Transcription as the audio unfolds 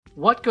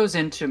What goes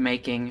into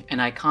making an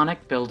iconic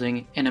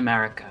building in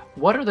America?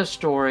 What are the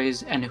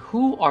stories and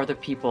who are the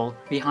people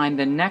behind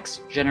the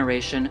next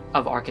generation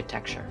of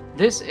architecture?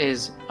 This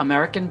is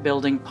American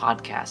Building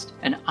Podcast,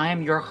 and I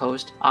am your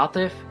host,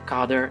 Atif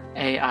Kader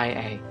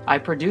AIA. I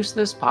produce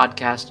this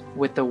podcast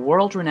with the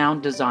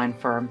world-renowned design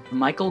firm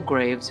Michael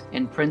Graves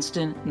in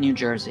Princeton, New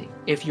Jersey.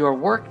 If your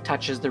work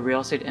touches the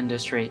real estate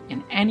industry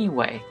in any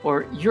way,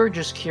 or you're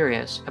just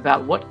curious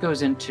about what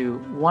goes into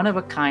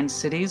one-of-a-kind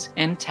cities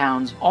and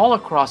towns all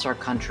across our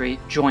country,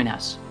 join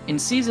us. In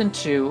Season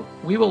 2,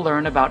 we will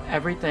learn about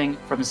everything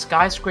from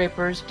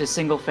skyscrapers to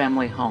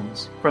single-family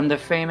homes, from the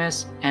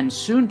famous and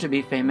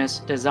soon-to-be famous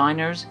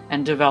designers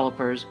and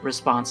developers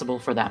responsible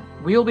for them.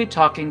 We will be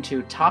talking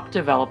to top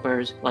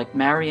developers like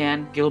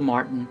Marianne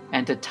Gilmartin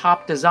and to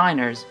top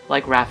designers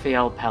like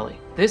Rafael Pelli.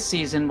 This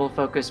season will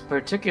focus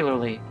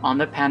particularly on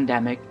the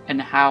pandemic and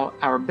how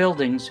our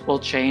buildings will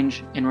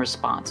change in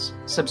response.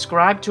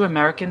 Subscribe to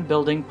American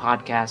Building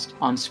Podcast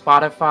on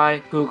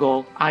Spotify,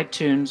 Google,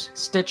 iTunes,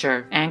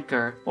 Stitcher,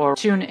 Anchor, or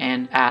tune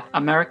in at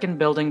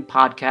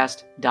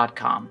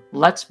AmericanBuildingPodcast.com.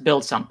 Let's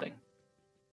build something.